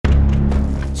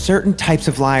Certain types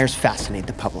of liars fascinate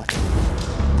the public.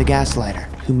 The gaslighter,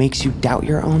 who makes you doubt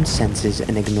your own senses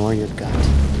and ignore your gut.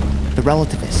 The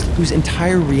relativist, whose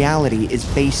entire reality is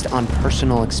based on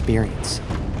personal experience.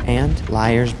 And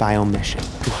liars by omission,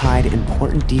 who hide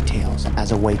important details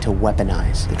as a way to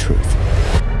weaponize the truth.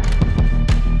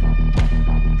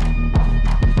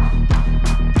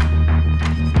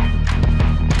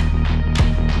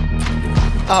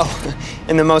 Oh,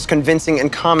 and the most convincing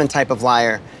and common type of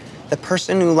liar, the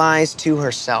person who lies to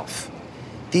herself.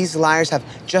 These liars have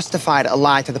justified a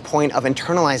lie to the point of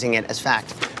internalizing it as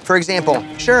fact. For example,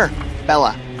 sure,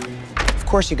 Bella. Of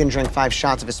course you can drink 5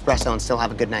 shots of espresso and still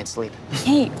have a good night's sleep.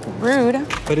 Hey, rude.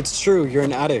 But it's true, you're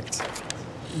an addict.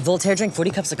 Voltaire drank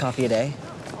 40 cups of coffee a day.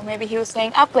 Well, maybe he was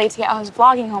staying up late to get all his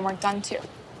blogging homework done, too.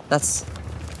 That's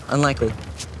unlikely.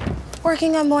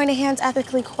 Working on Moynihan's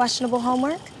ethically questionable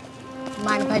homework?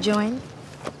 Mind if I join?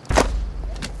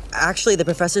 Actually, the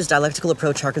professor's dialectical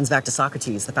approach harkens back to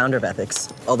Socrates, the founder of ethics,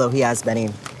 although he has many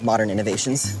modern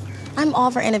innovations. I'm all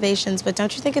for innovations, but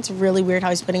don't you think it's really weird how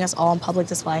he's putting us all on public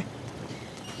display?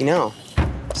 You know,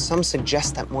 some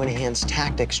suggest that Moynihan's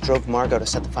tactics drove Margot to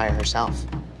set the fire herself.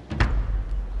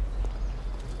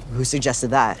 Who suggested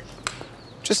that?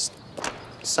 Just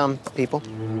some people.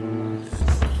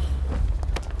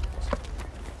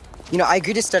 You know, I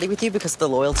agreed to study with you because of the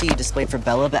loyalty you displayed for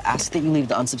Bella, but ask that you leave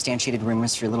the unsubstantiated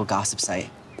rumors for your little gossip site,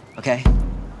 okay?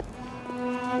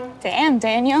 Damn,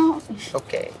 Daniel.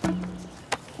 Okay.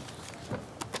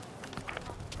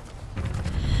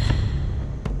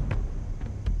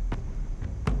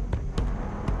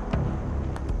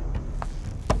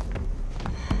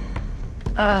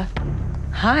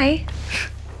 Hi.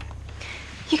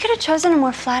 You could have chosen a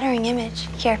more flattering image.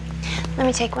 Here, let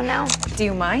me take one now. Do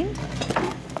you mind?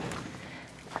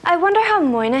 I wonder how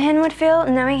Moynihan would feel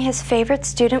knowing his favorite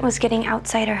student was getting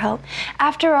outsider help.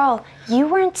 After all, you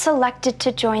weren't selected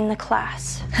to join the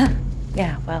class.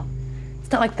 Yeah, well,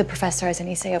 it's not like the professor has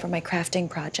any say over my crafting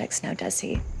projects now, does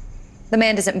he? The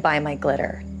man doesn't buy my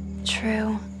glitter.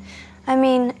 True. I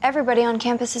mean, everybody on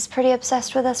campus is pretty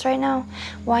obsessed with us right now.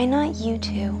 Why not you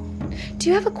two? Do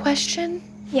you have a question?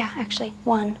 Yeah, actually,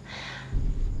 one.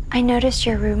 I noticed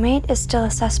your roommate is still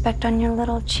a suspect on your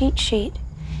little cheat sheet.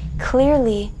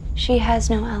 Clearly, she has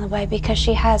no alibi because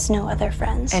she has no other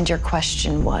friends. And your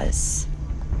question was?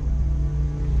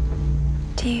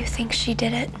 Do you think she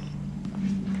did it?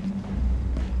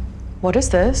 What is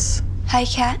this? Hi,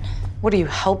 Kat. What, are you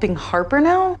helping Harper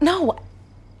now? No,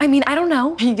 I mean, I don't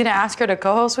know. Are you gonna ask her to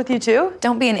co-host with you too?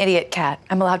 Don't be an idiot, Kat.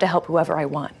 I'm allowed to help whoever I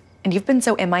want. And you've been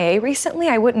so MIA recently,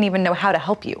 I wouldn't even know how to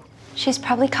help you. She's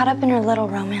probably caught up in her little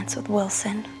romance with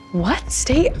Wilson. What?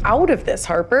 Stay out of this,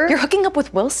 Harper. You're hooking up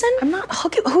with Wilson? I'm not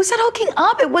hooking. Who said hooking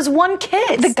up? It was one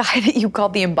kid. The guy that you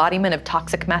called the embodiment of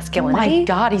toxic Oh masculinity? my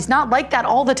God, he's not like that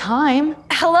all the time.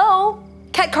 Hello?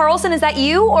 Kat Carlson, is that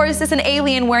you? Or is this an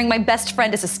alien wearing my best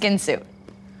friend as a skin suit?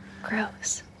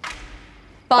 Gross.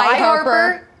 Bye,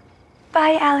 Harper.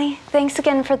 Bye, Allie. Thanks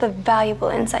again for the valuable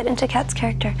insight into Kat's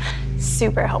character.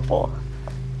 Super helpful.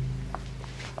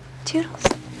 Toodles.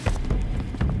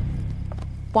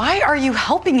 Why are you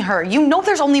helping her? You know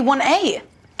there's only one A.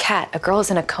 Kat, a girl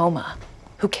is in a coma.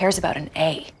 Who cares about an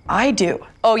A? I do.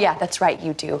 Oh yeah, that's right,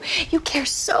 you do. You care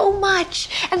so much,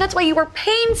 and that's why you were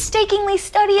painstakingly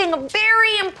studying a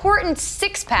very important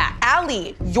six-pack.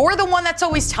 Allie, you're the one that's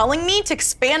always telling me to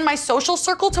expand my social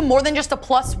circle to more than just a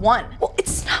 +1. Well,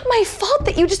 it's not my fault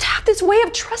that you just have this way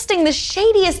of trusting the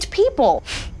shadiest people.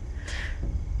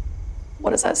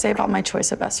 What does that say about my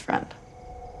choice of best friend?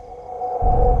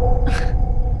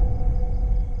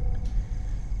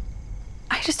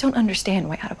 I just don't understand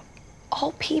why out of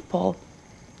all people,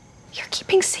 you're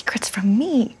keeping secrets from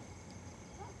me.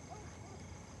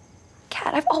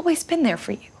 Kat, I've always been there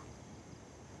for you.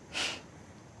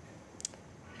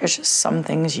 There's just some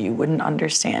things you wouldn't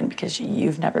understand because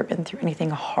you've never been through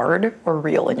anything hard or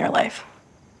real in your life.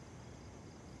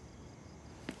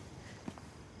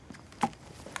 I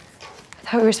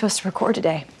thought we were supposed to record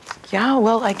today. Yeah,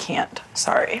 well, I can't.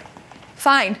 Sorry.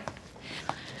 Fine.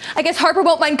 I guess Harper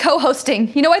won't mind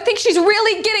co-hosting. You know, I think she's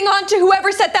really getting on to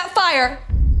whoever set that fire.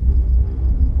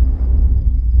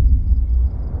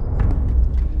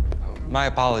 My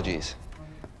apologies.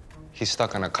 He's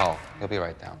stuck on a call. He'll be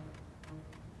right down.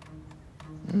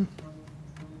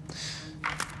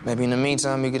 Maybe in the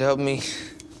meantime, you could help me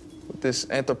with this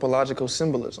anthropological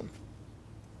symbolism.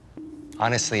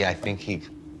 Honestly, I think he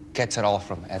gets it all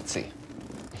from Etsy.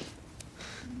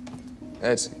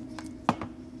 Etsy.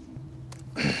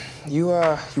 You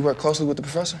work closely with the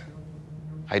professor?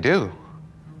 I do.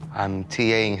 I'm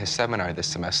TAing his seminar this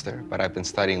semester, but I've been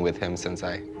studying with him since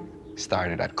I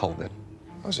started at Colden.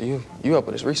 Oh, so you help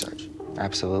with his research?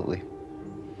 Absolutely.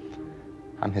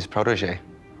 I'm his protege.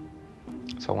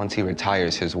 So once he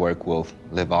retires, his work will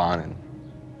live on and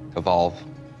evolve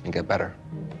and get better.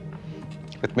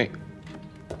 With me.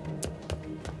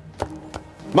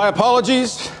 My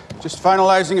apologies. Just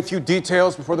finalizing a few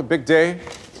details before the big day.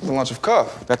 The launch of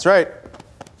Cuff. That's right.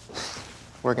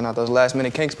 Working out those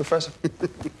last-minute kinks, Professor?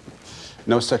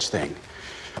 No such thing.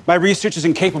 My research is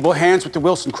in capable hands with the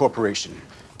Wilson Corporation.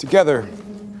 Together,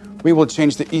 we will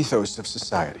change the ethos of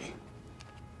society.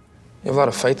 You have a lot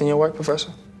of faith in your work,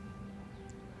 Professor?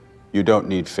 You don't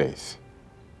need faith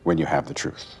when you have the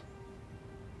truth.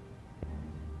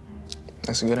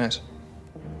 That's a good answer.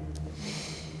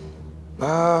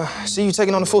 See you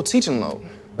taking on the full teaching load.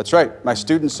 That's right. My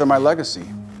students are my legacy.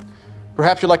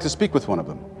 Perhaps you'd like to speak with one of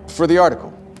them for the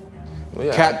article. Well,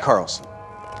 yeah, Kat Carlson.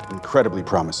 Incredibly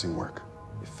promising work.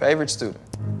 Your favorite student?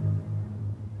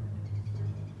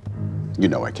 You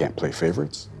know I can't play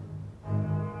favorites.